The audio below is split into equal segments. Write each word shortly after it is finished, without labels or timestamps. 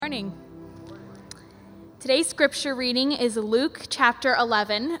morning. Today's scripture reading is Luke chapter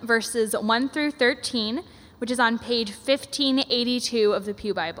 11, verses 1 through 13, which is on page 1582 of the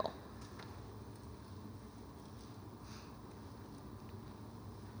Pew Bible.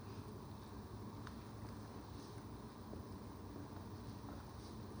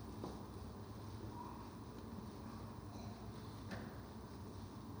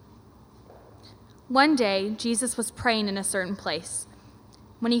 One day, Jesus was praying in a certain place.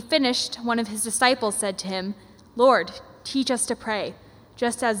 When he finished, one of his disciples said to him, "Lord, teach us to pray,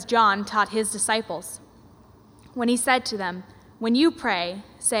 just as John taught his disciples." When he said to them, "When you pray,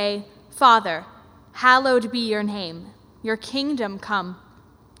 say, 'Father, hallowed be your name. Your kingdom come.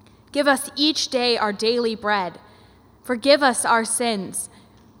 Give us each day our daily bread. Forgive us our sins,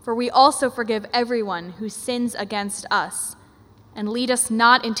 for we also forgive everyone who sins against us. And lead us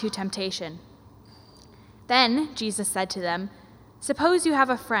not into temptation.'" Then Jesus said to them, "Suppose you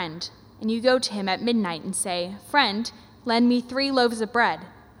have a friend, and you go to him at midnight and say, 'Friend, lend me 3 loaves of bread.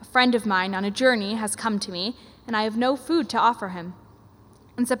 A friend of mine on a journey has come to me, and I have no food to offer him.'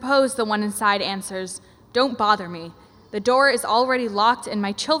 And suppose the one inside answers, 'Don't bother me. The door is already locked, and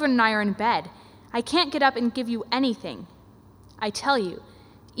my children and I are in bed. I can't get up and give you anything.' I tell you,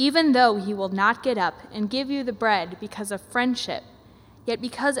 even though he will not get up and give you the bread because of friendship, yet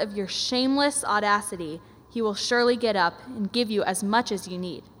because of your shameless audacity, he will surely get up and give you as much as you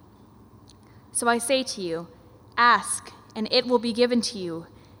need. So I say to you, ask, and it will be given to you.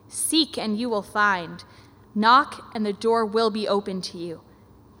 Seek, and you will find. Knock, and the door will be opened to you.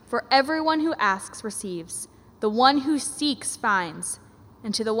 For everyone who asks receives. The one who seeks finds.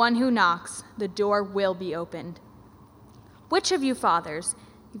 And to the one who knocks, the door will be opened. Which of you fathers,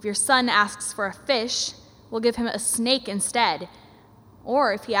 if your son asks for a fish, will give him a snake instead?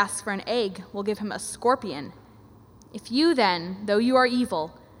 Or if he asks for an egg, will give him a scorpion? If you then, though you are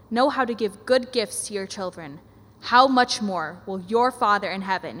evil, know how to give good gifts to your children, how much more will your Father in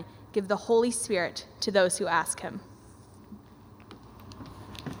heaven give the Holy Spirit to those who ask him?"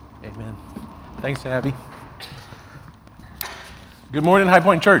 Amen. Thanks, Abby. Good morning, High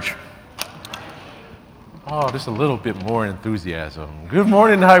Point Church. Oh, just a little bit more enthusiasm. Good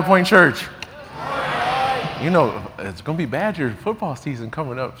morning, High Point Church. You know, it's going to be Badger football season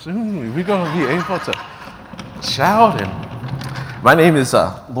coming up soon. We're going to be able to shout. And my name is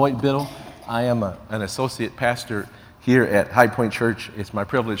Lloyd Biddle. I am an associate pastor here at High Point Church. It's my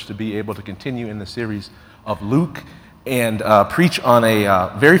privilege to be able to continue in the series of Luke and preach on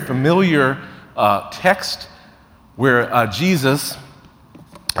a very familiar text where Jesus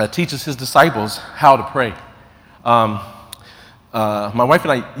teaches his disciples how to pray. My wife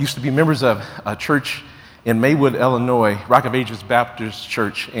and I used to be members of a church in Maywood, Illinois, Rock of Ages Baptist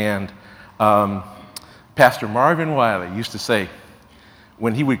Church, and Pastor Marvin Wiley used to say,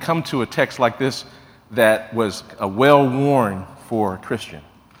 when he would come to a text like this that was well-worn for a Christian,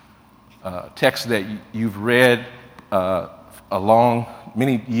 text that you've read along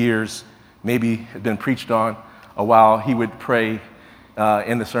many years, maybe had been preached on a while, he would pray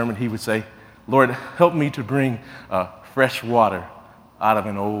in the sermon, he would say, "Lord, help me to bring fresh water out of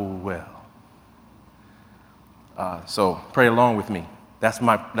an old well." So pray along with me. That's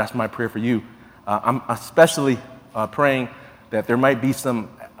my prayer for you. I'm especially praying that there might be some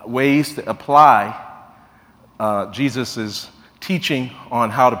ways to apply Jesus' teaching on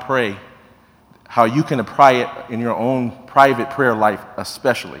how to pray, how you can apply it in your own private prayer life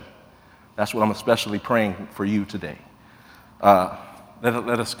especially. That's what I'm especially praying for you today.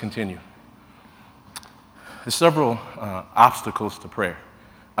 Let us continue. There's several obstacles to prayer.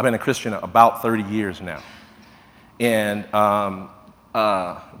 I've been a Christian about 30 years now. And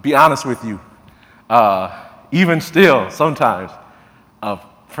be honest with you, even still, sometimes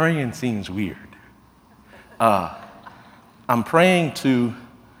praying seems weird. I'm praying to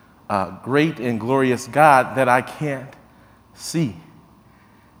a great and glorious God that I can't see.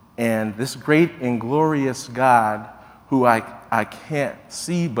 And this great and glorious God who I can't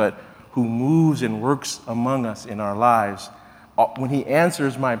see, but who moves and works among us in our lives, when he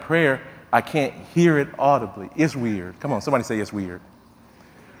answers my prayer, I can't hear it audibly. It's weird. Come on, somebody say it's weird.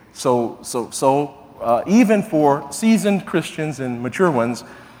 So even for seasoned Christians and mature ones,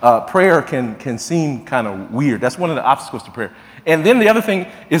 prayer can seem kind of weird. That's one of the obstacles to prayer. And then the other thing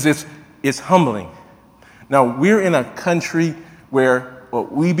is it's humbling. Now, we're in a country where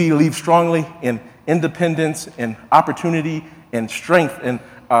we believe strongly in independence and opportunity and strength, and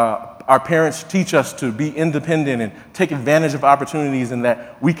our parents teach us to be independent and take advantage of opportunities and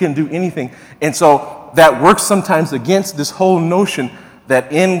that we can do anything. And so that works sometimes against this whole notion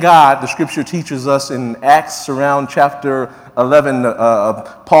that in God, the scripture teaches us in Acts around chapter 11,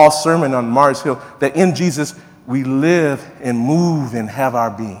 Paul's sermon on Mars Hill, that in Jesus we live and move and have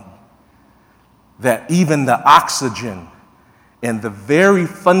our being. That even the oxygen and the very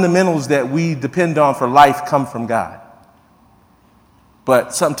fundamentals that we depend on for life come from God.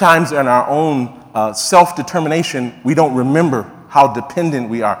 But sometimes in our own self-determination, we don't remember how dependent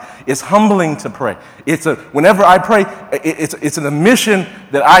we are. It's humbling to pray. Whenever I pray, it's an admission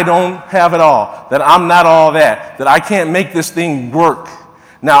that I don't have it all, that I'm not all that I can't make this thing work.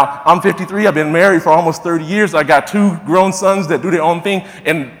 Now, I'm 53. I've been married for almost 30 years. I got 2 grown sons that do their own thing.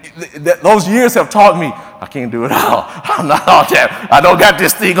 And those years have taught me I can't do it all. I'm not all that. I don't got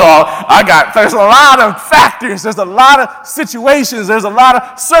this thing all. There's a lot of factors. There's a lot of situations. There's a lot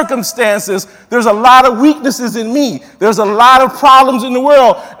of circumstances. There's a lot of weaknesses in me. There's a lot of problems in the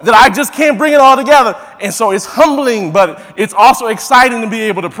world that I just can't bring it all together. And so it's humbling, but it's also exciting to be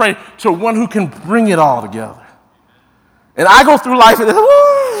able to pray to one who can bring it all together. And I go through life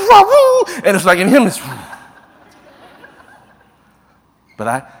and it's like in him it's.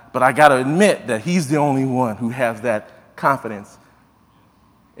 But I got to admit that he's the only one who has that confidence.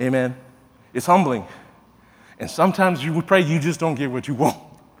 Amen. It's humbling. And sometimes you pray, you just don't get what you want.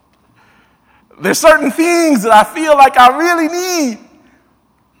 There's certain things that I feel like I really need.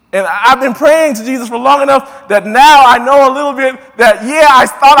 And I've been praying to Jesus for long enough that now I know a little bit that, I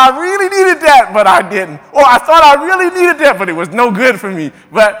thought I really needed that, but I didn't. Or I thought I really needed that, but it was no good for me.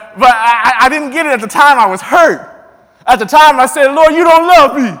 But I didn't get it at the time. I was hurt. At the time I said, Lord, you don't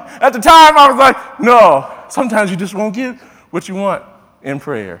love me. At the time I was like, no. Sometimes you just won't get what you want in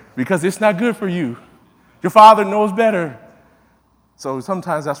prayer because it's not good for you. Your Father knows better. So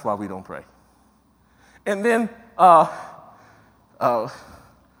sometimes that's why we don't pray. And then,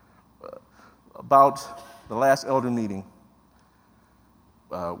 about the last elder meeting,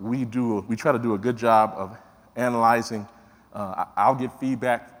 we try to do a good job of analyzing. I'll get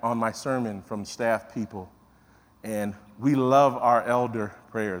feedback on my sermon from staff people, and we love our elder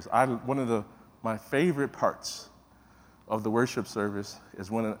prayers. One of my favorite parts of the worship service is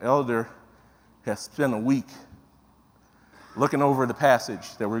when an elder has spent a week looking over the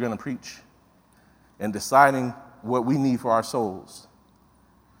passage that we're going to preach and deciding what we need for our souls.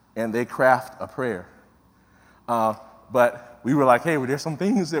 And they craft a prayer. But we were like, hey, there's some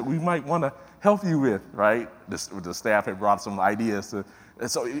things that we might want to help you with, right? The staff had brought some ideas.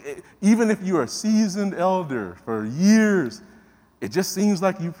 Even if you're a seasoned elder for years, it just seems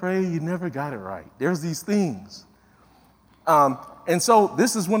like you pray, you never got it right. There's these things. And so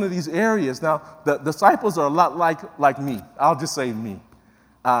this is one of these areas. Now, the disciples are a lot like me. I'll just say me.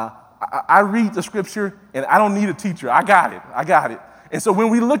 I read the scripture, and I don't need a teacher. I got it. And so when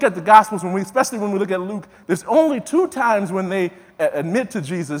we look at the Gospels, especially when we look at Luke, there's only 2 times when they admit to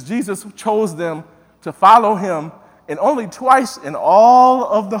Jesus. Jesus chose them to follow him, and only twice in all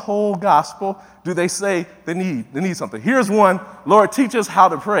of the whole Gospel do they say they need something. Here's one: Lord, teach us how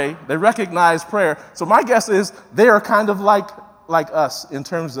to pray. They recognize prayer. So my guess is they are kind of like us in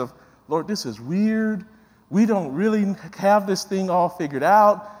terms of, Lord, this is weird. We don't really have this thing all figured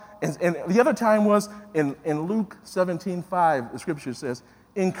out. And the other time was in Luke 17:5, the scripture says,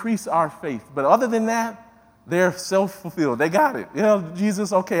 increase our faith. But other than that, they're self-fulfilled. They got it.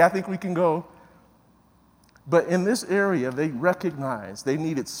 Jesus, okay, I think we can go. But in this area, they recognized they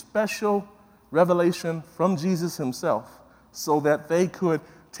needed special revelation from Jesus himself so that they could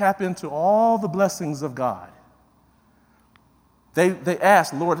tap into all the blessings of God. They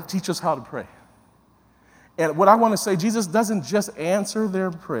asked, Lord, teach us how to pray. And what I want to say, Jesus doesn't just answer their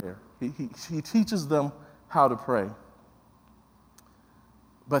prayer. He teaches them how to pray.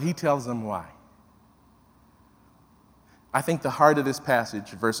 But he tells them why. I think the heart of this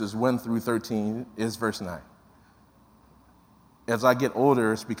passage, verses 1 through 13, is verse 9. As I get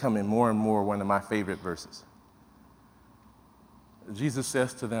older, it's becoming more and more one of my favorite verses. Jesus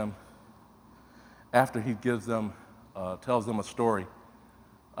says to them, after he tells them a story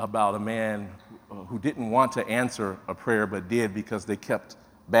about a man who didn't want to answer a prayer but did because they kept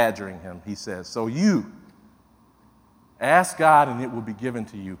badgering him. He says, so you ask God and it will be given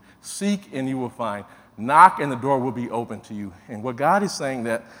to you. Seek and you will find. Knock and the door will be open to you. And what God is saying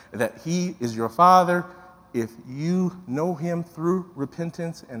that he is your Father. If you know him through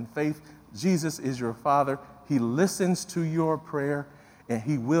repentance and faith, Jesus is your Father. He listens to your prayer and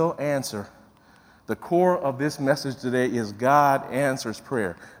he will answer. The core of this message today is God answers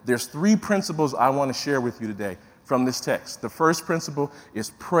prayer. There's 3 principles I want to share with you today from this text. The first principle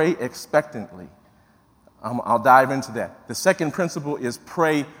is pray expectantly. I'll dive into that. The second principle is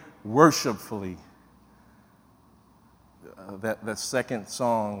pray worshipfully. That second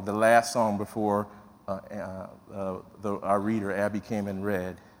song, the last song before our reader, Abby, came and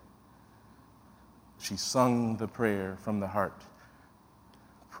read, she sung the prayer from the heart.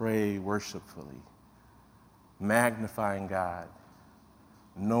 Pray worshipfully, magnifying God,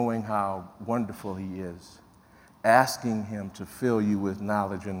 knowing how wonderful He is, asking Him to fill you with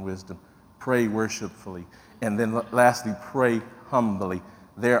knowledge and wisdom. Pray worshipfully. And then lastly, pray humbly.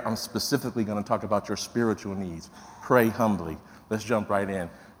 There, I'm specifically going to talk about your spiritual needs. Pray humbly. Let's jump right in.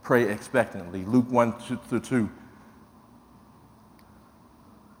 Pray expectantly. Luke 1-2.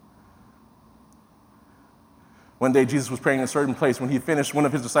 One day Jesus was praying in a certain place. When he finished, one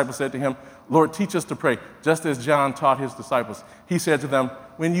of his disciples said to him, Lord, teach us to pray, just as John taught his disciples. He said to them,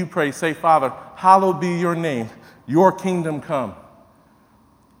 when you pray, say, Father, hallowed be your name, your kingdom come.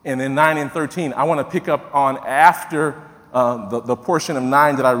 And in 9 and 13, I want to pick up on after the portion of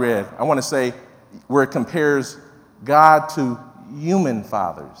 9 that I read. I want to say where it compares God to human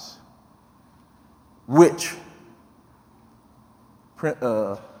fathers. Which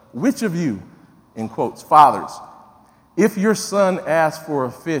of you, in quotes, fathers, if your son asks for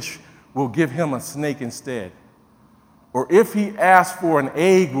a fish, will give him a snake instead? Or if he asks for an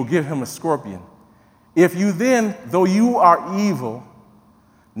egg, will give him a scorpion? If you then, though you are evil,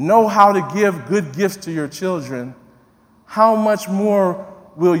 know how to give good gifts to your children, how much more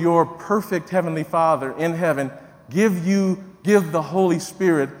will your perfect heavenly Father in heaven give the Holy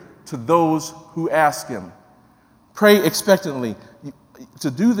Spirit to those who ask Him? Pray expectantly. To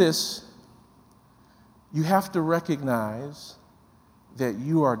do this, you have to recognize that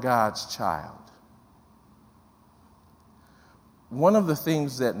you are God's child. One of the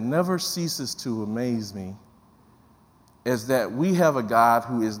things that never ceases to amaze me is that we have a God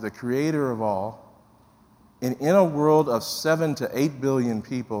who is the creator of all, and in a world of 7 to 8 billion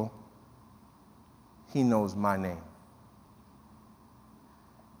people, He knows my name.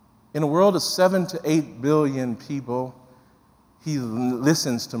 In a world of 7 to 8 billion people, He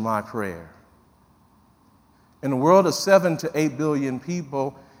listens to my prayer. In a world of 7 to 8 billion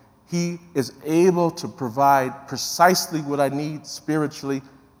people, He is able to provide precisely what I need spiritually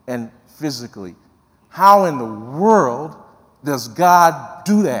and physically. How in the world does God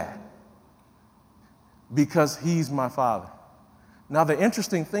do that? Because He's my Father. Now, the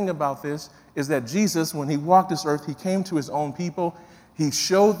interesting thing about this is that Jesus, when He walked this earth, He came to His own people. He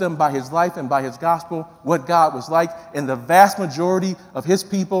showed them by His life and by His gospel what God was like, and the vast majority of His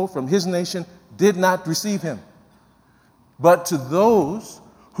people from His nation did not receive Him. But to those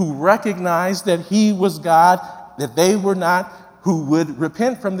who recognized that He was God, that they were not, who would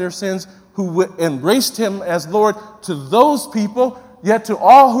repent from their sins, who embraced Him as Lord, to those people, yet to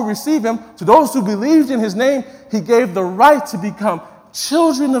all who receive Him, to those who believed in His name, He gave the right to become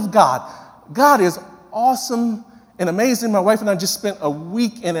children of God. God is awesome and amazing. My wife and I just spent a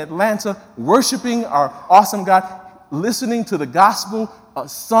week in Atlanta worshiping our awesome God, listening to the gospel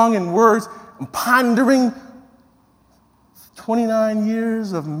sung in words, and pondering 29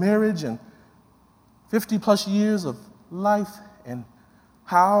 years of marriage and 50 plus years of life, and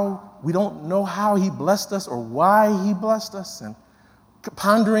how we don't know how He blessed us or why He blessed us, and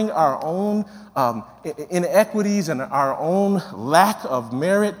pondering our own inequities and our own lack of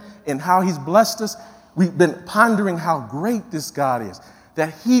merit and how He's blessed us. We've been pondering how great this God is,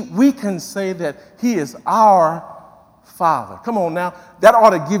 that we can say that He is our Father. Come on now, that ought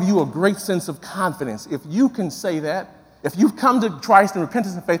to give you a great sense of confidence. If you can say that, if you've come to Christ in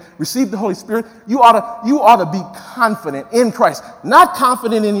repentance and faith, received the Holy Spirit, you ought to be confident in Christ. Not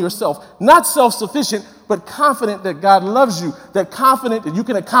confident in yourself, not self-sufficient, but confident that God loves you, that confident that you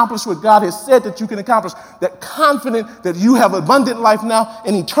can accomplish what God has said that you can accomplish, that confident that you have abundant life now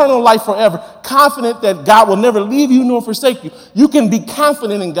and eternal life forever, confident that God will never leave you nor forsake you. You can be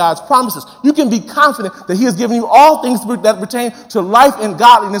confident in God's promises. You can be confident that He has given you all things that pertain to life and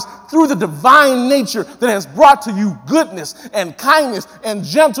godliness through the divine nature that has brought to you goodness and kindness and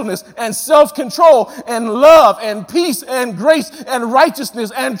gentleness and self-control and love and peace and grace and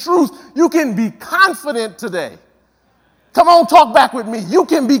righteousness and truth. You can be confident today. Come on, talk back with me. You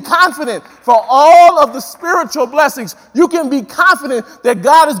can be confident for all of the spiritual blessings. You can be confident that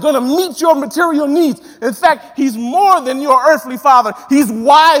God is going to meet your material needs. In fact, He's more than your earthly father. He's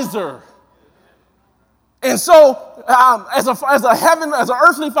wiser. And so, as an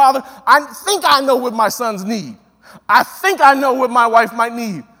earthly father, I think I know what my sons need. I think I know what my wife might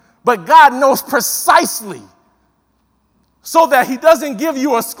need. But God knows precisely, so that He doesn't give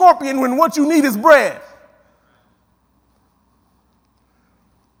you a scorpion when what you need is bread.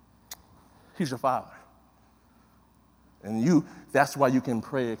 He's your Father. And that's why you can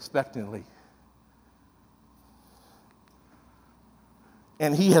pray expectantly.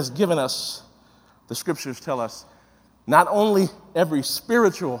 And He has given us the scriptures tell us not only every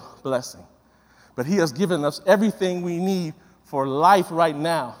spiritual blessing, but he has given us everything we need for life right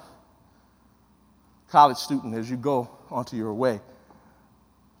now. College student, as you go onto your way,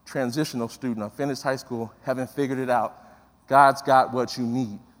 transitional student, unfinished high school, haven't figured it out, God's got what you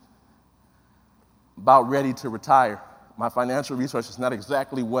need. About ready to retire. My financial resources not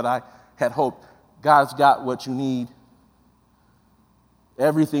exactly what I had hoped. God's got what you need.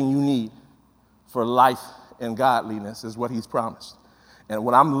 Everything you need for life and godliness is what he's promised. And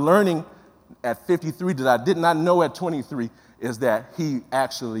what I'm learning at 53 that I did not know at 23 is that he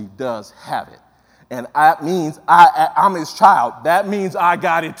actually does have it. And that means I'm his child. That means I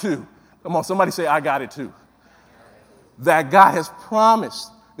got it too. Come on, somebody say, I got it too. That God has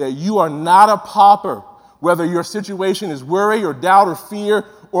promised that you are not a pauper, whether your situation is worry or doubt or fear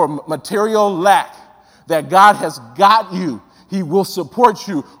or material lack, that God has got you. He will support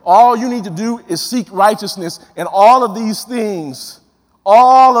you. All you need to do is seek righteousness, and all of these things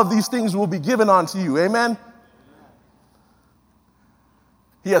will be given unto you. Amen?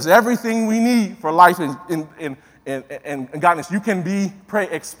 He has everything we need for life and godliness. You can pray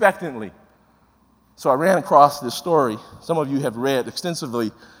expectantly. So I ran across this story. Some of you have read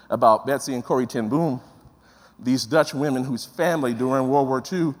extensively about Betsy and Corrie ten Boom, these Dutch women whose family during World War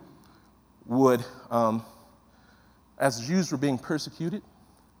II would, as Jews were being persecuted,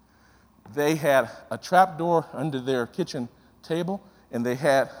 they had a trap door under their kitchen table, and they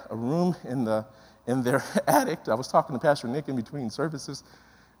had a room in their attic. I was talking to Pastor Nick in between services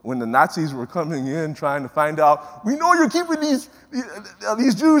when the Nazis were coming in trying to find out, we know you're keeping these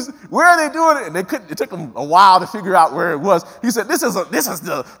Jews, where are they doing it? And it took them a while to figure out where it was. He said,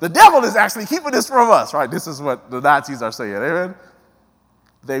 the devil is actually keeping this from us, right? This is what the Nazis are saying, amen?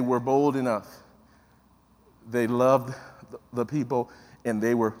 They were bold enough. They loved the people, and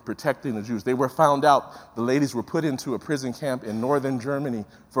they were protecting the Jews. They were found out. The ladies were put into a prison camp in northern Germany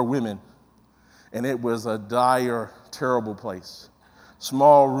for women, and it was a dire, terrible place.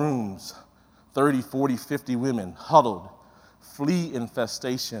 Small rooms, 30, 40, 50 women huddled, flea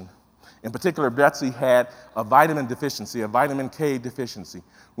infestation. In particular, Betsy had a vitamin deficiency, a vitamin K deficiency.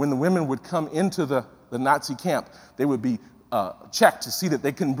 When the women would come into the Nazi camp, they would be checked to see that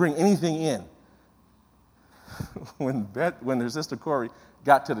they couldn't bring anything in. When their sister Corrie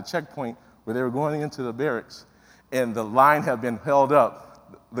got to the checkpoint where they were going into the barracks and the line had been held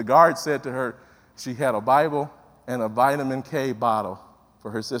up, the guard said to her she had a Bible and a vitamin K bottle for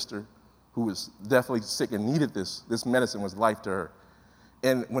her sister who was definitely sick and needed this. This medicine was life to her.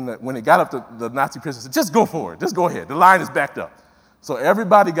 And when it got up to the Nazi prison, said, just go for it. Just go ahead. The line is backed up. So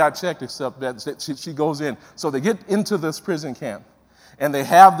everybody got checked except that she goes in. So they get into this prison camp, and they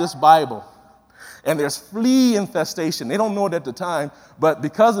have this Bible. And there's flea infestation. They don't know it at the time, but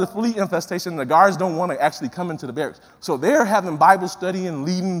because of the flea infestation, the guards don't want to actually come into the barracks. So they're having Bible study and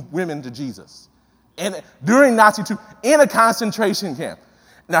leading women to Jesus. And during Nazi II, in a concentration camp.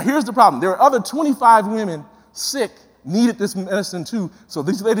 Now, here's the problem. There were other 25 women sick, needed this medicine too. So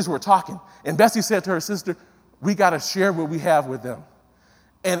these ladies were talking. And Bessie said to her sister, we got to share what we have with them.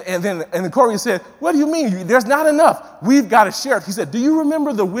 And then Corrie said, what do you mean? There's not enough. We've got to share it. He said, do you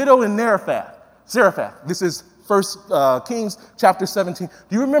remember the widow in Zarephath? This is 1 Kings chapter 17.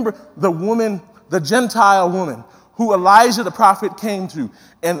 Do you remember the woman, the Gentile woman, who Elijah the prophet came to?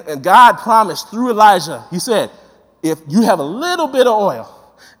 And God promised through Elijah, he said, if you have a little bit of oil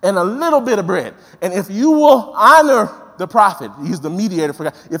and a little bit of bread, and if you will honor the prophet, he's the mediator for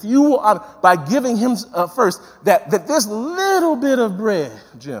God, if you will honor, by giving him first, that this little bit of bread,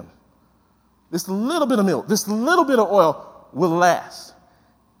 Jim, this little bit of milk, this little bit of oil will last.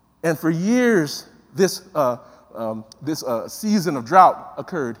 And for years, this season of drought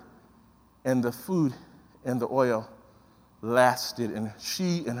occurred, and the food and the oil lasted, and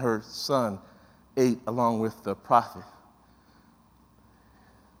she and her son ate along with the prophet.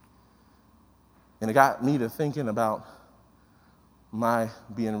 And it got me to thinking about my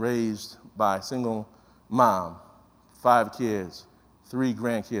being raised by a single mom, 5 kids, 3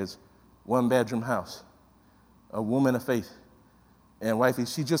 grandkids, 1-bedroom house, a woman of faith. And wifey,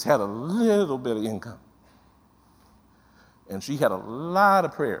 she just had a little bit of income. And she had a lot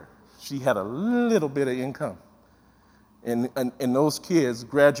of prayer. She had a little bit of income. And those kids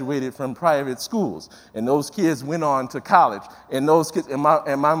graduated from private schools. And those kids went on to college. And those kids, and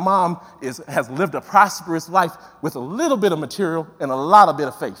my mom has lived a prosperous life with a little bit of material and a lot of bit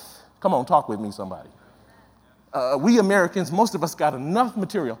of faith. Come on, talk with me, somebody. We Americans, most of us got enough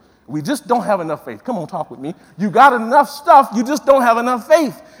material. We just don't have enough faith. Come on, talk with me. You got enough stuff, you just don't have enough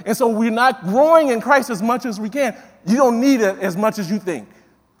faith. And so we're not growing in Christ as much as we can. You don't need it as much as you think.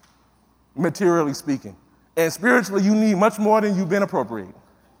 materially speaking. And spiritually, you need much more than you've been appropriating.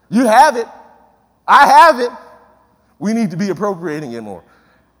 You have it. I have it. We need to be appropriating it more.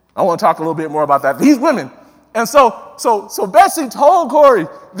 I want to talk a little bit more about that. These women. And so Betsy told Corey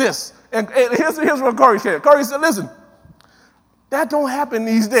this. And here's what Corey said. Corey said, listen, that don't happen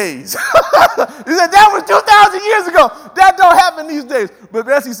these days. He said, that was 2,000 years ago. That don't happen these days. But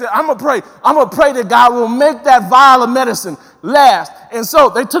Betsy said, I'm going to pray. I'm going to pray that God will make that vial of medicine last. And so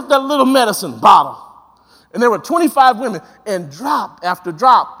they took that little medicine bottle. And there were 25 women. And drop after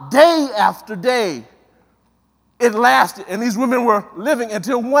drop, day after day, it lasted. And these women were living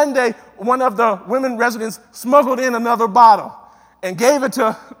until one day, one of the women residents smuggled in another bottle and gave it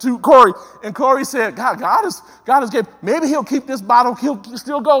to Corey. And Corey said, God has gave. Maybe he'll keep this bottle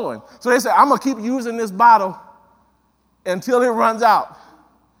still going. So they said, I'm going to keep using this bottle until it runs out.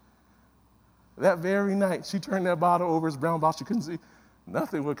 That very night, she turned that bottle over, his brown bottle. She couldn't see.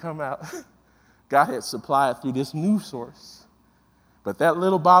 Nothing would come out. God had supplied through this new source. But that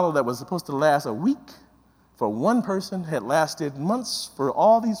little bottle that was supposed to last a week for one person had lasted months for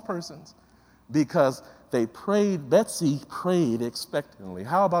all these persons because they prayed. Betsy prayed expectantly.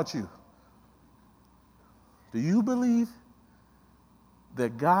 How about you? Do you believe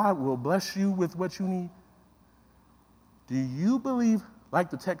that God will bless you with what you need? Do you believe, like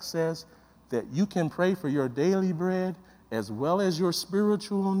the text says, that you can pray for your daily bread as well as your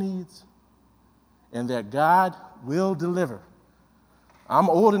spiritual needs? And that God will deliver. I'm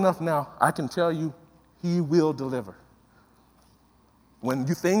old enough now, I can tell you, He will deliver. When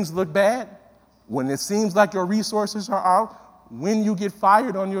things look bad, when it seems like your resources are out, when you get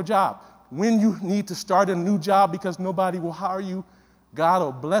fired on your job, when you need to start a new job because nobody will hire you, God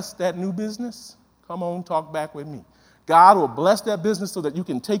will bless that new business. Come on, talk back with me. God will bless that business so that you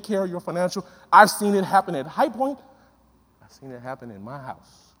can take care of your financial. I've seen it happen at High Point. I've seen it happen in my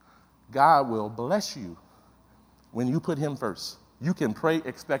house. God will bless you when you put Him first. You can pray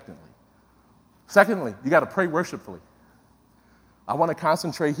expectantly. Secondly, you got to pray worshipfully. I want to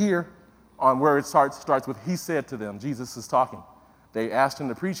concentrate here on where it starts with He said to them. Jesus is talking. They asked Him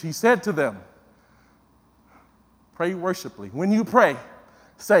to preach. He said to them, pray worshipfully. When you pray,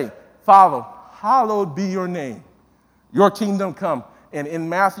 say, Father, hallowed be your name. Your kingdom come. And in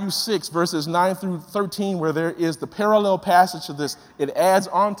Matthew 6, verses 9 through 13, where there is the parallel passage to this, it adds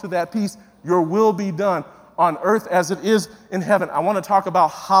on to that piece, your will be done on earth as it is in heaven. I want to talk about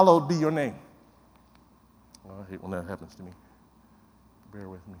hallowed be your name. Oh, I hate when that happens to me. Bear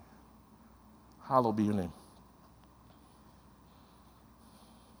with me. Hallowed be your name.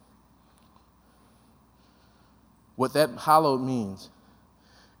 What that hallowed means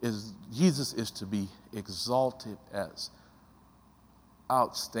is Jesus is to be exalted as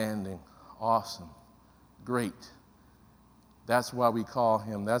outstanding, awesome, great. That's why we call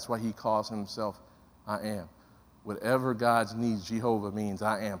Him, that's why He calls Himself I am. Whatever God's needs, Jehovah means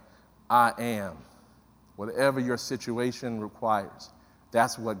I am. I am. Whatever your situation requires,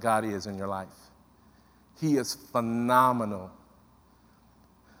 that's what God is in your life. He is phenomenal.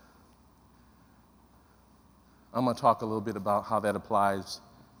 I'm going to talk a little bit about how that applies.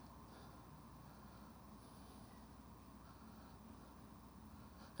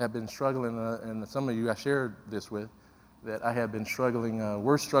 I've been struggling, and some of you I shared this with, that I have been struggling,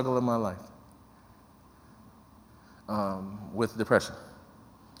 worst struggle of my life, with depression.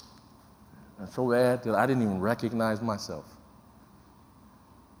 And so bad that I didn't even recognize myself.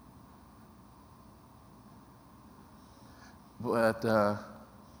 But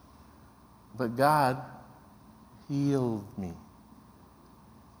God healed me.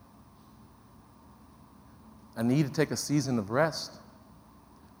 I need to take a season of rest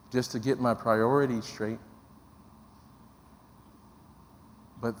just to get my priorities straight.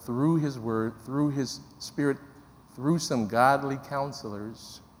 But through His Word, through His Spirit, through some godly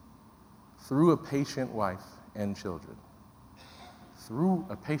counselors, through a patient wife and children, through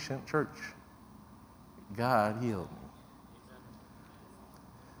a patient church, God healed me.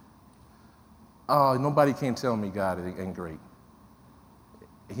 Oh, nobody can tell me God ain't great.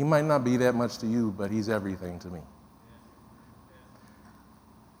 He might not be that much to you, but He's everything to me.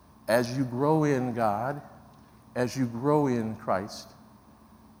 As you grow in God, as you grow in Christ,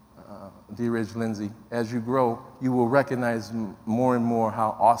 dear Rich Lindsay, as you grow, you will recognize more and more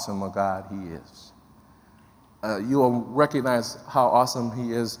how awesome a God He is. You will recognize how awesome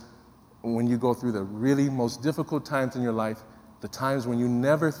He is when you go through the really most difficult times in your life, the times when you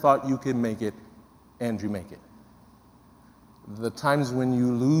never thought you could make it, and you make it. The times when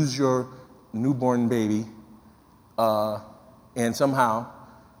you lose your newborn baby, and somehow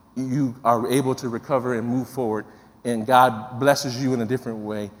you are able to recover and move forward, and God blesses you in a different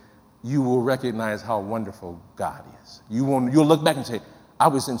way. you will recognize how wonderful God is. You'll look back and say, I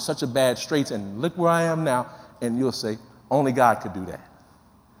was in such a bad straits, and look where I am now. And you'll say, only God could do that.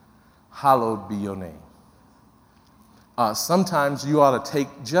 Hallowed be your name. Sometimes you ought to take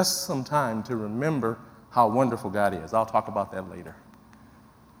just some time to remember how wonderful God is. I'll talk about that later.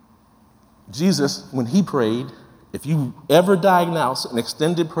 Jesus, when he prayed, if you ever diagnose an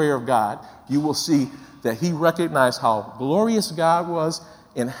extended prayer of God, you will see that he recognized how glorious God was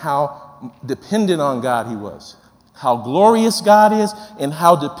and how dependent on God he was. How glorious God is and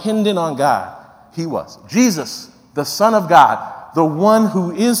how dependent on God he was. Jesus, the Son of God, the one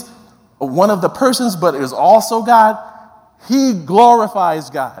who is one of the persons but is also God, he glorifies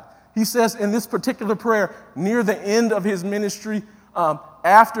God. He says in this particular prayer, near the end of his ministry,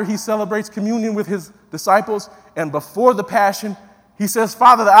 after he celebrates communion with his disciples and before the passion, he says,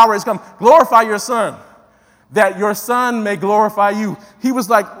 Father, the hour has come. Glorify your Son, that your Son may glorify you. He was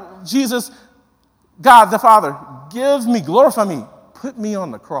like, Jesus, God the Father, glorify me. Put me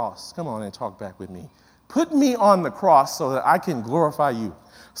on the cross. Come on and talk back with me. Put me on the cross so that I can glorify you,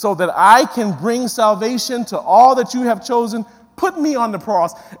 so that I can bring salvation to all that you have chosen. Put me on the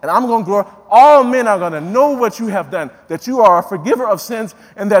cross, and I'm going to glorify. All men are going to know what you have done, that you are a forgiver of sins,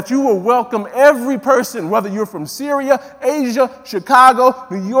 and that you will welcome every person, whether you're from Syria, Asia, Chicago,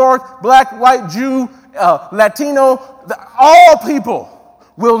 New York, black, white, Jew, Latino. All people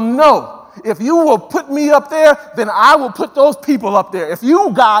will know. If you will put me up there, then I will put those people up there. If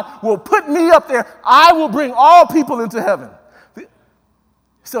you, God, will put me up there, I will bring all people into heaven.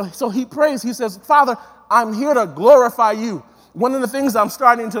 So he prays. He says, Father, I'm here to glorify you. One of the things I'm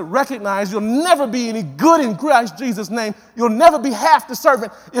starting to recognize, you'll never be any good in Christ Jesus' name. You'll never be half the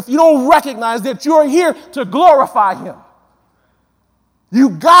servant if you don't recognize that you're here to glorify him.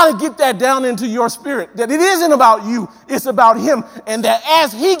 You got to get that down into your spirit, that it isn't about you, it's about him. And that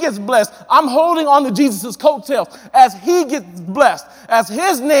as he gets blessed, I'm holding on to Jesus' coattails. As he gets blessed, as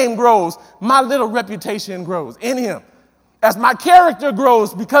his name grows, my little reputation grows in him. As my character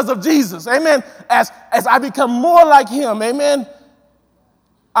grows because of Jesus, amen. As I become more like him, amen.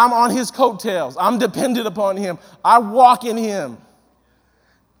 I'm on his coattails. I'm dependent upon him. I walk in him.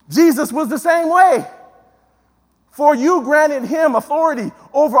 Jesus was the same way. For you granted him authority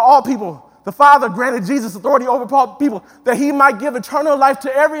over all people. The Father granted Jesus authority over all people, that he might give eternal life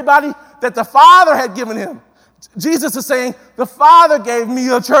to everybody that the Father had given him. Jesus is saying, the Father gave me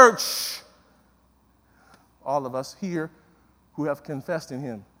a church. All of us here who have confessed in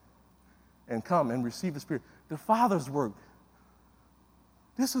him and come and receive the Spirit. The Father's work.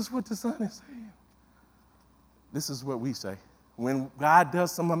 This is what the Son is saying. This is what we say. When God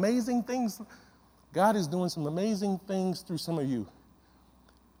does some amazing things, God is doing some amazing things through some of you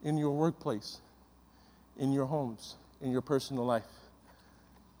in your workplace, in your homes, in your personal life.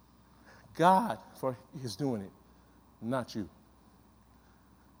 God is doing it, not you.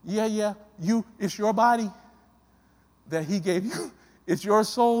 Yeah, it's your body that he gave you. It's your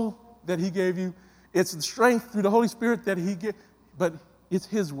soul that he gave you. It's the strength through the Holy Spirit that he gave, but it's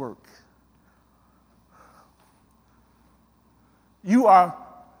his work. You are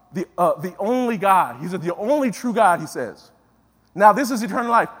the only God. He said, the only true God, he says. Now, this is eternal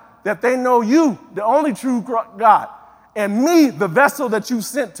life, that they know you, the only true God, and me, the vessel that you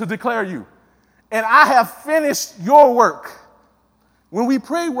sent to declare you. And I have finished your work. When we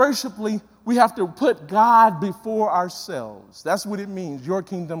pray worshipfully, we have to put God before ourselves. That's what it means. Your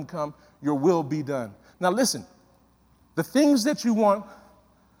kingdom come, your will be done. Now, listen, the things that you want,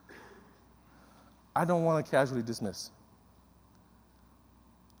 I don't want to casually dismiss.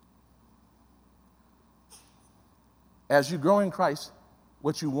 As you grow in Christ,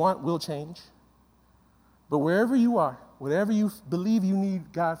 what you want will change. But wherever you are, whatever you believe you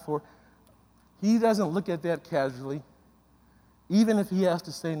need God for, he doesn't look at that casually, even if he has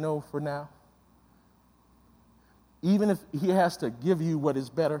to say no for now. Even if he has to give you what is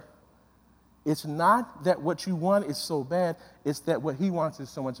better. It's not that what you want is so bad, it's that what he wants is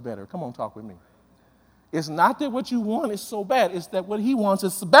so much better. Come on, talk with me. It's not that what you want is so bad, it's that what he wants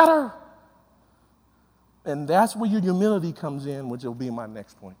is better. And that's where your humility comes in, which will be my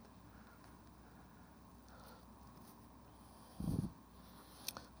next point.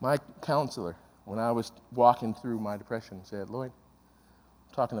 My counselor, when I was walking through my depression, said, Lloyd,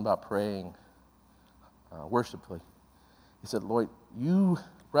 talking about praying worshipfully, he said, Lloyd, you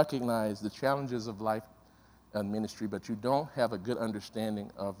recognize the challenges of life and ministry, but you don't have a good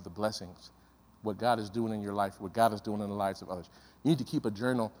understanding of the blessings, what God is doing in your life, what God is doing in the lives of others. You need to keep a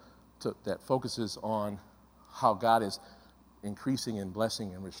journal that focuses on how God is increasing and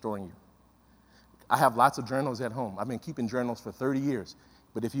blessing and restoring you. I have lots of journals at home. I've been keeping journals for 30 years.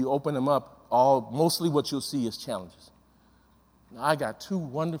 But if you open them up, mostly what you'll see is challenges. Now, I got 2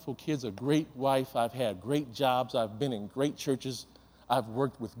 wonderful kids, a great wife. I've had great jobs. I've been in great churches. I've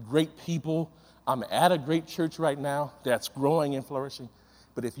worked with great people. I'm at a great church right now that's growing and flourishing.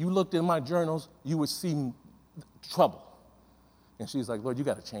 But if you looked in my journals, you would see trouble. And she's like, Lord, you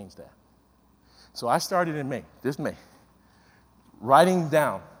got to change that. So I started in this May, writing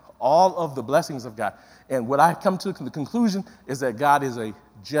down all of the blessings of God. And what I come to the conclusion is that God is a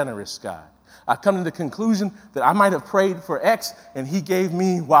generous God. I come to the conclusion that I might have prayed for X and he gave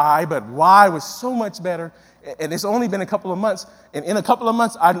me Y, but Y was so much better. And it's only been a couple of months. And in a couple of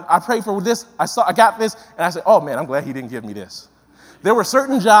months, I prayed for this. I got this. And I said, oh, man, I'm glad he didn't give me this. There were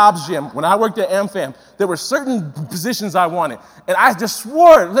certain jobs, Jim, when I worked at AmFam, there were certain positions I wanted. And I just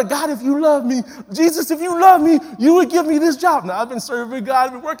swore, God, if you love me, Jesus, if you love me, you would give me this job. Now, I've been serving God,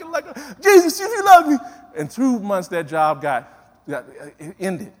 I've been working Jesus, if you love me. In 2 months, that job got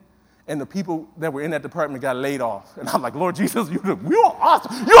ended. And the people that were in that department got laid off. And I'm like, Lord Jesus, you are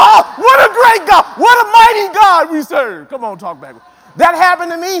awesome. What a great God. What a mighty God we serve. Come on, talk back. That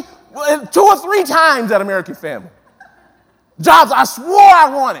happened to me 2 or 3 times at American Family. Jobs I swore I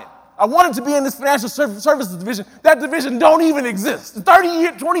wanted. I wanted to be in this financial services division. That division don't even exist.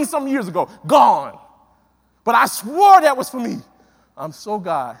 20-some years ago, gone. But I swore that was for me. I'm so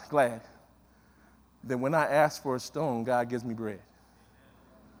glad that when I ask for a stone, God gives me bread.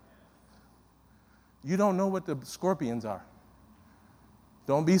 You don't know what the scorpions are.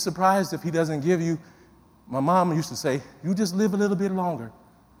 Don't be surprised if he doesn't give you. My mom used to say, you just live a little bit longer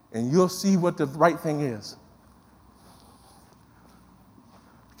and you'll see what the right thing is.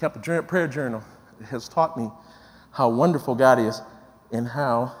 Kept a prayer journal. It has taught me how wonderful God is and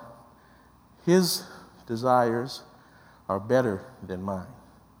how his desires are better than mine.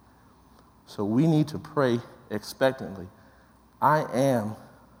 So we need to pray expectantly. I am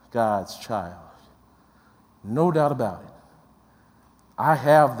God's child. No doubt about it. I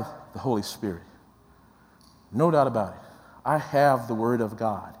have the Holy Spirit. No doubt about it. I have the Word of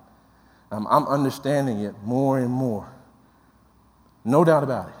God. I'm understanding it more and more. No doubt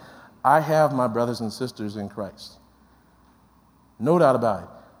about it. I have my brothers and sisters in Christ. No doubt about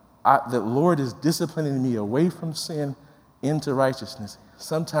it. The Lord is disciplining me away from sin into righteousness.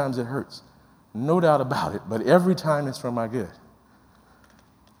 Sometimes it hurts. No doubt about it. But every time it's for my good.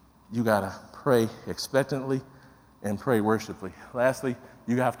 You got to pray expectantly and pray worshipfully. Lastly,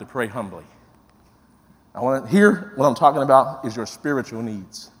 you have to pray humbly. I want to hear what I'm talking about is your spiritual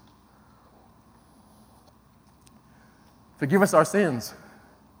needs. Forgive us our sins,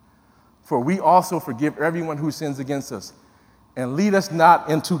 for we also forgive everyone who sins against us. And lead us not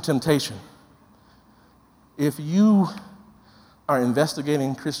into temptation. If you are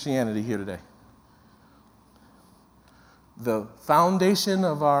investigating Christianity here today, the foundation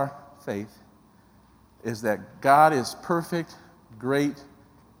of our faith is that God is perfect, great,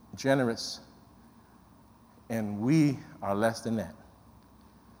 generous, and we are less than that.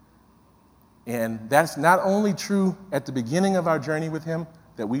 And that's not only true at the beginning of our journey with him,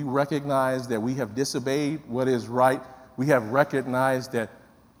 that we recognize that we have disobeyed what is right. We have recognized that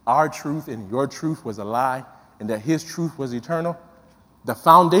our truth and your truth was a lie and that his truth was eternal. The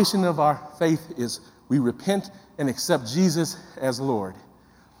foundation of our faith is we repent and accept Jesus as Lord.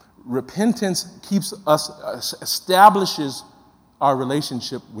 Repentance keeps us, establishes our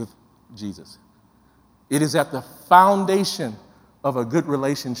relationship with Jesus. It is at the foundation of a good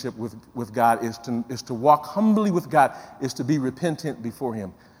relationship with God is to walk humbly with God, is to be repentant before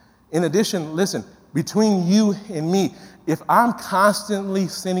him. In addition, listen, between you and me, if I'm constantly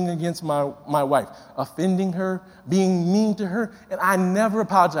sinning against my wife, offending her, being mean to her, and I never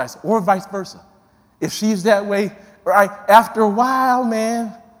apologize, or vice versa, if she's that way, right, after a while,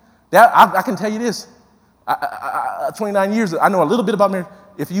 man, I can tell you this, 29 years, I know a little bit about marriage.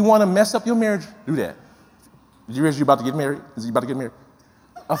 If you want to mess up your marriage, do that. Did you realize you're about to get married? Is he about to get married?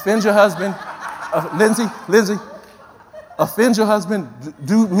 Offend your husband. Lindsay, offend your husband.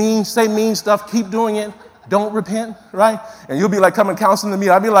 Say mean stuff. Keep doing it. Don't repent, right? And you'll be like coming counseling to me.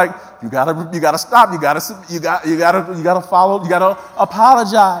 I'll be like, you gotta stop. You gotta follow. You gotta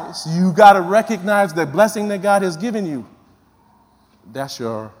apologize. You gotta recognize the blessing that God has given you. That's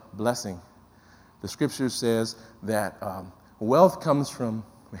your blessing. The scripture says that wealth comes from,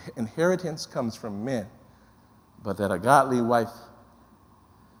 inheritance comes from men, but that a godly wife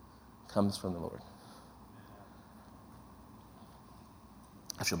comes from the Lord.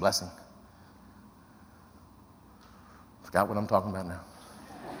 That's your blessing. Forgot what I'm talking about now.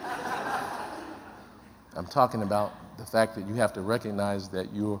 I'm talking about the fact that you have to recognize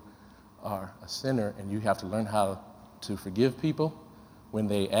that you are a sinner and you have to learn how to forgive people, when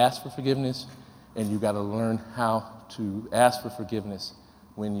they ask for forgiveness, and you got to learn how to ask for forgiveness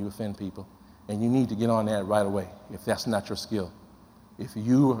when you offend people. And you need to get on that right away if that's not your skill. If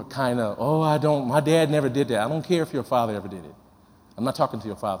you are kind of, my dad never did that. I don't care if your father ever did it. I'm not talking to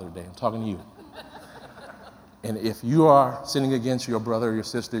your father today. I'm talking to you. And if you are sinning against your brother, your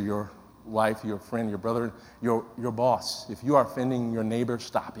sister, your wife, your friend, your brother, your boss, if you are offending your neighbor,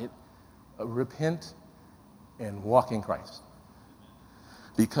 stop it. Repent and walk in Christ.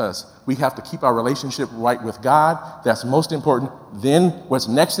 Because we have to keep our relationship right with God. That's most important. Then what's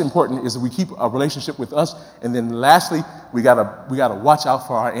next important is that we keep our relationship with us. And then lastly, we gotta watch out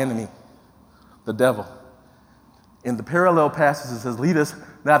for our enemy, the devil. In the parallel passage, it says, lead us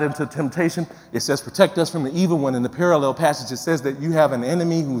not into temptation. It says, protect us from the evil one. In the parallel passage, it says that you have an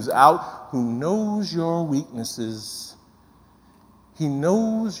enemy who's out, who knows your weaknesses. He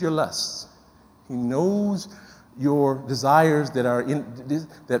knows your lusts. He knows your desires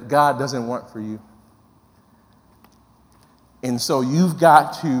that God doesn't want for you. And so you've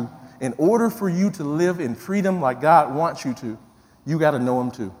got to, in order for you to live in freedom like God wants you to, you got to know him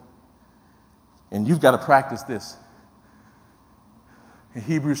too. And you've got to practice this. In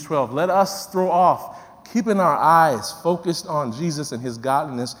Hebrews 12, let us throw off, keeping our eyes focused on Jesus and his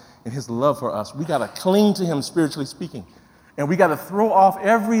godliness and his love for us. We got to cling to him spiritually speaking. And we got to throw off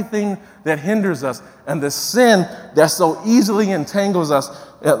everything that hinders us and the sin that so easily entangles us.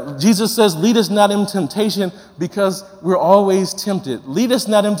 Jesus says, lead us not into temptation because we're always tempted. Lead us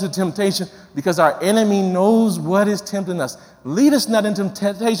not into temptation because our enemy knows what is tempting us. Lead us not into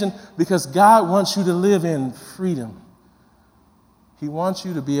temptation because God wants you to live in freedom. He wants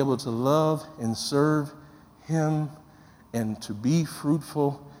you to be able to love and serve him and to be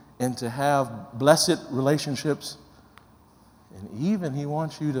fruitful and to have blessed relationships. And even he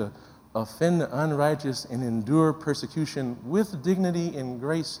wants you to offend the unrighteous and endure persecution with dignity and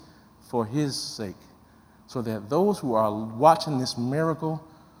grace for his sake, so that those who are watching this miracle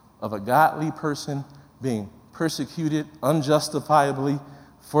of a godly person being persecuted unjustifiably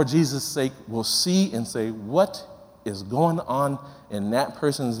for Jesus' sake will see and say, what is going on in that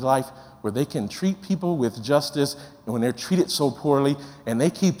person's life where they can treat people with justice and when they're treated so poorly, and they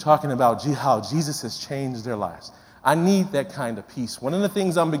keep talking about how Jesus has changed their lives. I need that kind of peace. One of the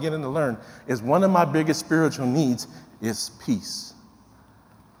things I'm beginning to learn is one of my biggest spiritual needs is peace.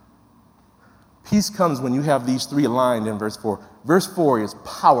 Peace comes when you have these three aligned in verse 4. Verse 4 is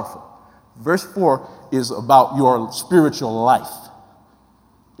powerful. Verse 4 is about your spiritual life.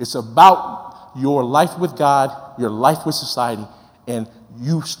 It's about your life with God, your life with society, and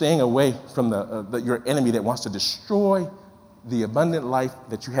you staying away from your enemy that wants to destroy the abundant life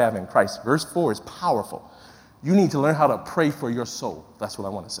that you have in Christ. Verse 4 is powerful. You need to learn how to pray for your soul. That's what I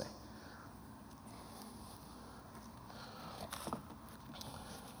want to say.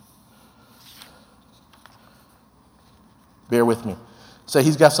 Bear with me. Say,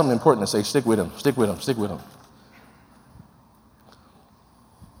 he's got something important to say. Stick with him. Stick with him. Stick with him.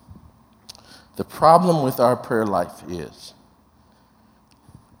 The problem with our prayer life is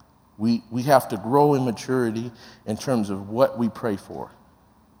we have to grow in maturity in terms of what we pray for.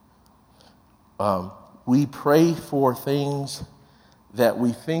 We pray for things that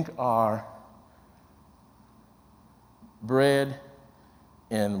we think are bread,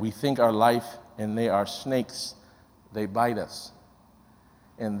 and we think are life, and they are snakes. They bite us.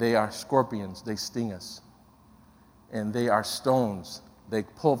 And they are scorpions. They sting us. And they are stones. They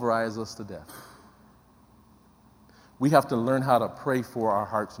pulverize us to death. We have to learn how to pray for our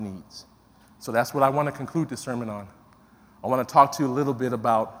heart's needs. So that's what I want to conclude this sermon on. I want to talk to you a little bit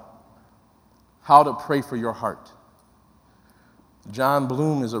about how to pray for your heart. John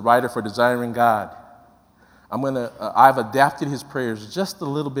Bloom is a writer for Desiring God. I've adapted his prayers just a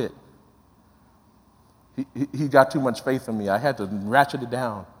little bit. He got too much faith in me. I had to ratchet it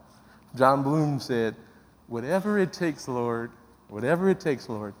down. John Bloom said, whatever it takes, Lord,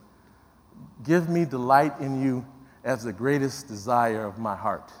 give me delight in you as the greatest desire of my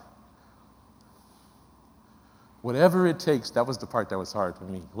heart. Whatever it takes, that was the part that was hard for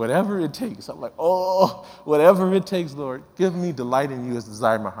me. Whatever it takes, I'm like, whatever it takes, Lord, give me delight in you as the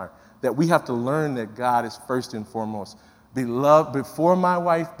desire of my heart. That we have to learn that God is first and foremost. Beloved, before my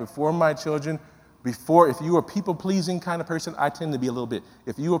wife, before my children, if you are people-pleasing kind of person, I tend to be a little bit.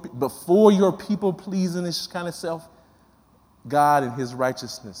 Before your people-pleasing this kind of self, God and his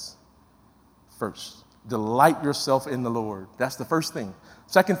righteousness first. Delight yourself in the Lord. That's the first thing.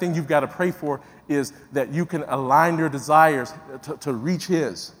 Second thing you've got to pray for is that you can align your desires to reach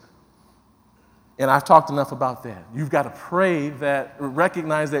his. And I've talked enough about that. You've got to pray that,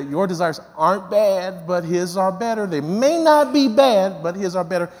 recognize that your desires aren't bad, but his are better. They may not be bad, but his are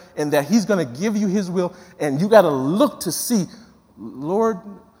better, and that he's going to give you his will. And you got to look to see, Lord,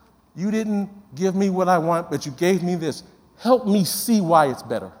 you didn't give me what I want, but you gave me this. Help me see why it's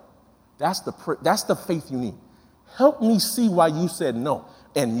better. That's the faith you need. Help me see why you said no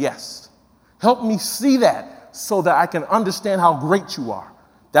and yes. Help me see that so that I can understand how great you are.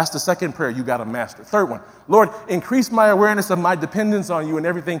 That's the second prayer you got to master. Third one, Lord, increase my awareness of my dependence on you and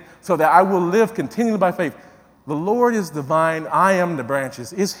everything so that I will live continually by faith. The Lord is the vine, I am the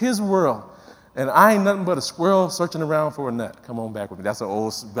branches. It's his world. And I ain't nothing but a squirrel searching around for a nut. Come on back with me. That's an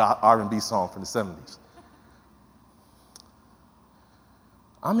old R&B song from the 70s.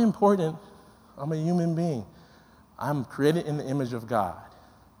 I'm important. I'm a human being. I'm created in the image of God.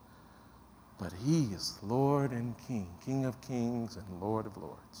 But he is Lord and King, King of kings and Lord of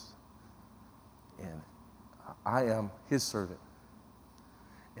lords. And I am his servant.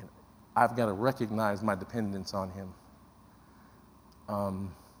 And I've got to recognize my dependence on him.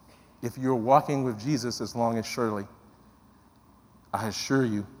 If you're walking with Jesus as long as Shirley, I assure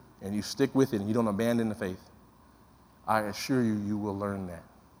you, and you stick with it and you don't abandon the faith, I assure you, you will learn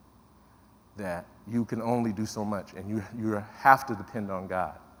that you can only do so much and you have to depend on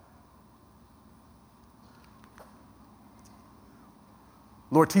God.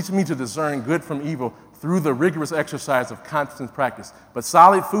 Lord, teach me to discern good from evil through the rigorous exercise of constant practice. But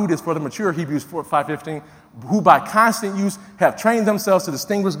solid food is for the mature, Hebrews 5:15, who by constant use have trained themselves to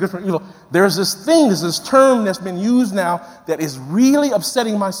distinguish good from evil. There's this term that's been used now that is really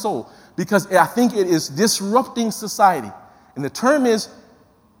upsetting my soul because I think it is disrupting society. And the term is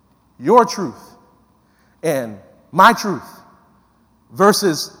your truth and my truth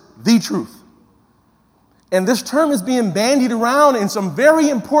versus the truth. And this term is being bandied around in some very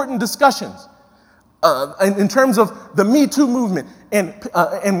important discussions in terms of the Me Too movement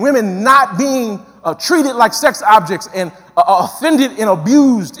and women not being treated like sex objects and offended and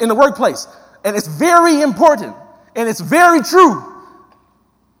abused in the workplace. And it's very important and it's very true.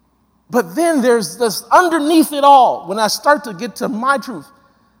 But then there's this underneath it all, when I start to get to my truth,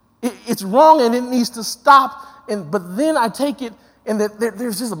 it's wrong and it needs to stop. But then I take it and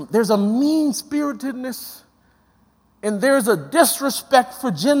there's a mean-spiritedness and there's a disrespect for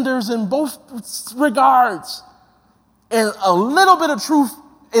genders in both regards. And a little bit of truth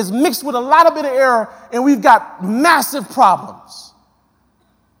is mixed with a lot of bit of error, and we've got massive problems.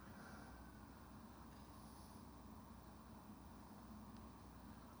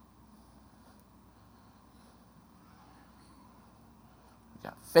 We've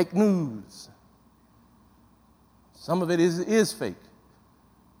got fake news. Some of it is fake,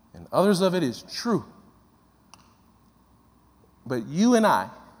 and others of it is true. But you and I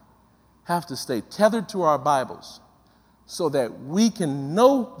have to stay tethered to our Bibles so that we can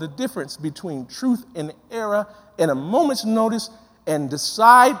know the difference between truth and error in a moment's notice and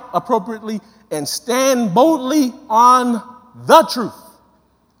decide appropriately and stand boldly on the truth.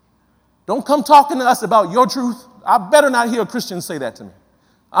 Don't come talking to us about your truth. I better not hear a Christian say that to me.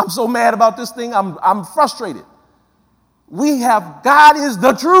 I'm so mad about this thing. I'm frustrated. God is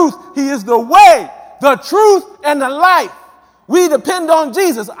the truth. He is the way, the truth, and the life. We depend on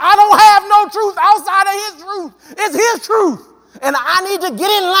Jesus. I don't have no truth outside of his truth. It's his truth. And I need to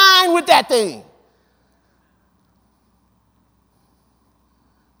get in line with that thing.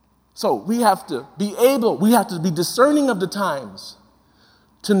 So we have to be discerning of the times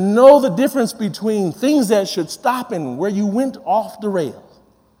to know the difference between things that should stop and where you went off the rail.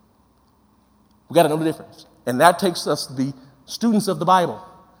 We got to know the difference. And that takes us to be students of the Bible.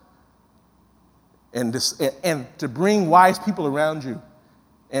 And to bring wise people around you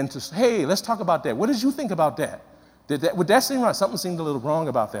and to say, hey, let's talk about that. What did you think about that? Would that seem right? Something seemed a little wrong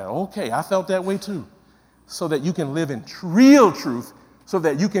about that. Okay, I felt that way too. So that you can live in real truth, so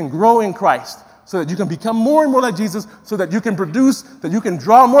that you can grow in Christ, so that you can become more and more like Jesus, so that you can produce, that you can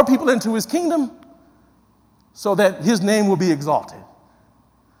draw more people into his kingdom, so that his name will be exalted.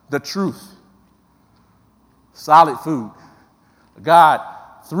 The truth. Solid food. God,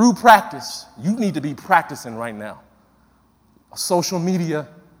 through practice, you need to be practicing right now. Social media,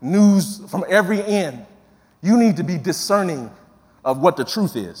 news from every end. You need to be discerning of what the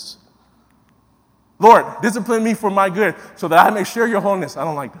truth is. Lord, discipline me for my good so that I may share your wholeness. I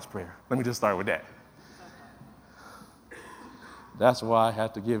don't like this prayer. Let me just start with that. That's why I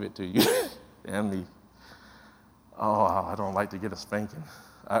have to give it to you. Damn me. Oh, I don't like to get a spanking.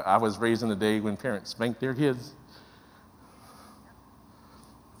 I was raised in the day when parents spanked their kids.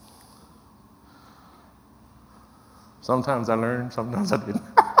 Sometimes I learned, sometimes I didn't.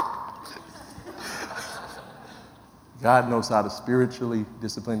 God knows how to spiritually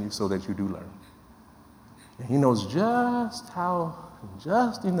discipline you so that you do learn. And he knows just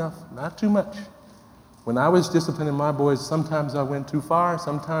enough, not too much. When I was disciplining my boys, sometimes I went too far,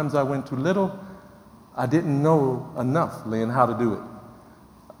 sometimes I went too little. I didn't know enough, Lynn, how to do it.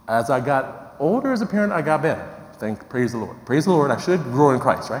 As I got older as a parent, I got better. Praise the Lord. Praise the Lord, I should grow in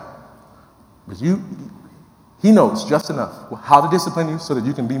Christ, right? But he knows just enough how to discipline you so that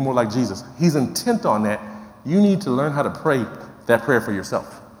you can be more like Jesus. He's intent on that. You need to learn how to pray that prayer for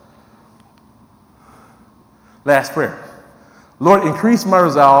yourself. Last prayer. Lord, increase my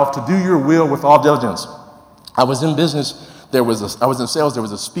resolve to do your will with all diligence. I was in business. I was in sales. There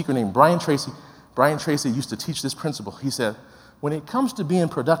was a speaker named Brian Tracy. Brian Tracy used to teach this principle. He said, when it comes to being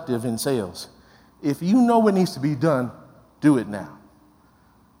productive in sales, if you know what needs to be done, do it now.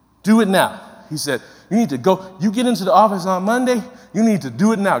 Do it now. He said, you need to go. You get into the office on Monday, you need to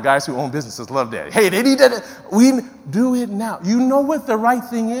do it now. Guys who own businesses love that. Hey, they need that. We do it now. You know what the right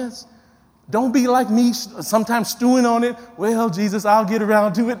thing is. Don't be like me, sometimes stewing on it. Well, Jesus, I'll get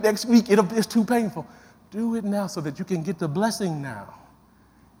around to it next week. It's too painful. Do it now so that you can get the blessing now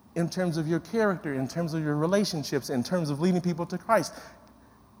in terms of your character, in terms of your relationships, in terms of leading people to Christ,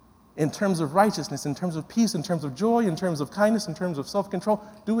 in terms of righteousness, in terms of peace, in terms of joy, in terms of kindness, in terms of self-control.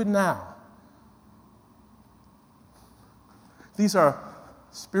 Do it now. These are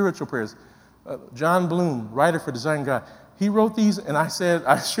spiritual prayers. John Bloom, writer for Design God, he wrote these, and I shared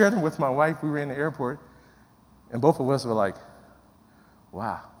them with my wife. We were in the airport, and both of us were like,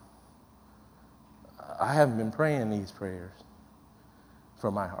 wow, I haven't been praying these prayers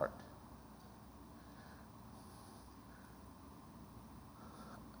from my heart.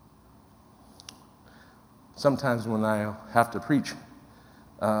 Sometimes when I have to preach,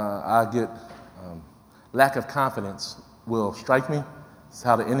 I get lack of confidence will strike me. It's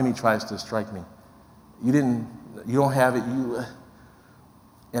how the enemy tries to strike me. You don't have it.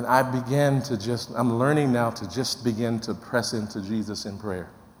 And I began to I'm learning now to just begin to press into Jesus in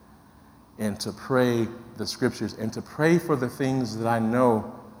prayer and to pray the scriptures and to pray for the things that I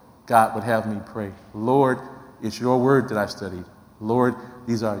know God would have me pray. Lord, it's your word that I studied. Lord,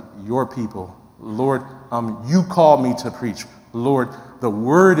 these are your people. Lord, you called me to preach. Lord, the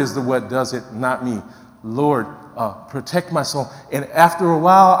word is what does it, not me. Lord, protect my soul. And after a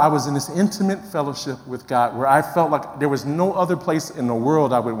while, I was in this intimate fellowship with God where I felt like there was no other place in the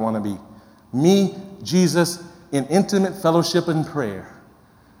world I would want to be. Me, Jesus, in intimate fellowship and prayer.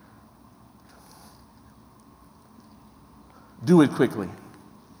 Do it quickly.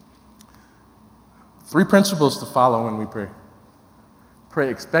 3 principles to follow when we pray. Pray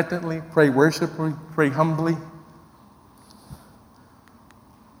expectantly, pray worshipfully, pray humbly.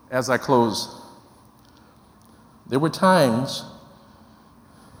 As I close, there were times,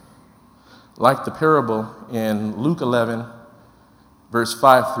 like the parable in Luke 11, verse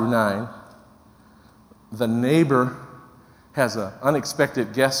 5 through 9, the neighbor has an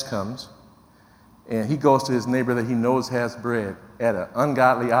unexpected guest comes, and he goes to his neighbor that he knows has bread at an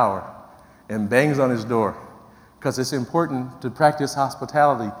ungodly hour and bangs on his door, because it's important to practice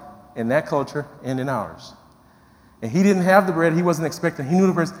hospitality in that culture and in ours. And he didn't have the bread. He wasn't expecting. He knew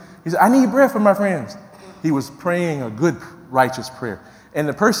the person. He said, I need bread for my friends. He was praying a good, righteous prayer. And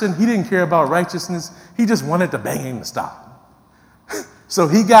the person, he didn't care about righteousness. He just wanted the banging to stop. So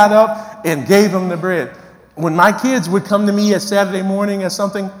he got up and gave him the bread. When my kids would come to me at Saturday morning or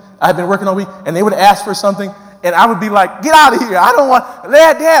something, I'd been working all week, and they would ask for something, and I would be like, get out of here. I don't want,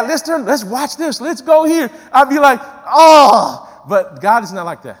 Dad, let's watch this. Let's go here. I'd be like, oh. But God is not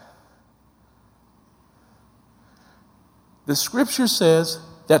like that. The scripture says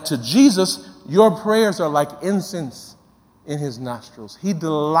that to Jesus, your prayers are like incense in his nostrils. He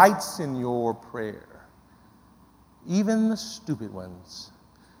delights in your prayer, even the stupid ones,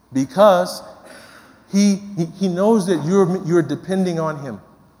 because he knows that you're depending on him,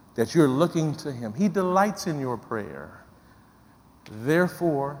 that you're looking to him. He delights in your prayer.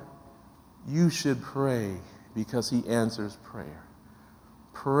 Therefore, you should pray because he answers prayer.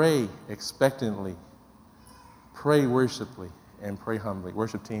 Pray expectantly. Pray worshipfully and pray humbly.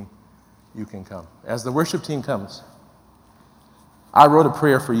 Worship team, you can come. As the worship team comes, I wrote a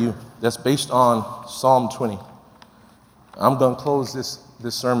prayer for you that's based on Psalm 20. I'm going to close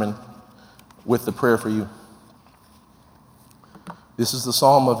this sermon with the prayer for you. This is the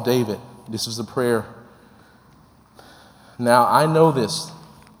Psalm of David. This is the prayer. Now I know this.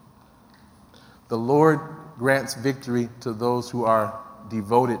 The Lord grants victory to those who are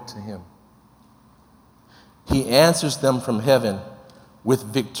devoted to him. He answers them from heaven with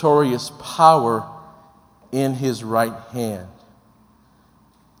victorious power in his right hand.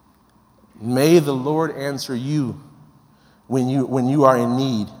 May the Lord answer you when you are in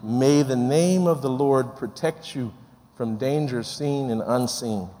need. May the name of the Lord protect you from danger seen and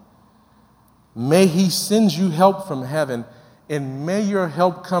unseen. May he send you help from heaven, and may your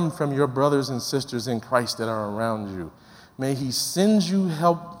help come from your brothers and sisters in Christ that are around you. May he send you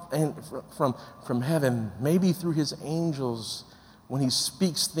help from heaven, maybe through his angels. When he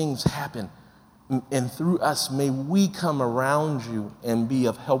speaks, things happen. And through us, may we come around you and be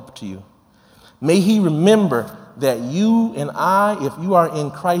of help to you. May he remember that you and I, if you are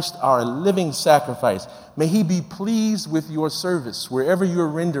in Christ, are a living sacrifice. May he be pleased with your service, wherever you're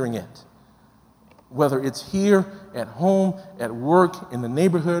rendering it. Whether it's here, at home, at work, in the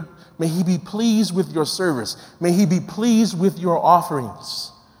neighborhood, may he be pleased with your service. May he be pleased with your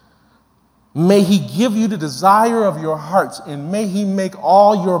offerings. May he give you the desire of your hearts, and may he make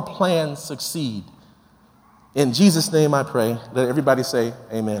all your plans succeed. In Jesus' name I pray. Let everybody say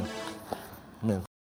amen. Amen.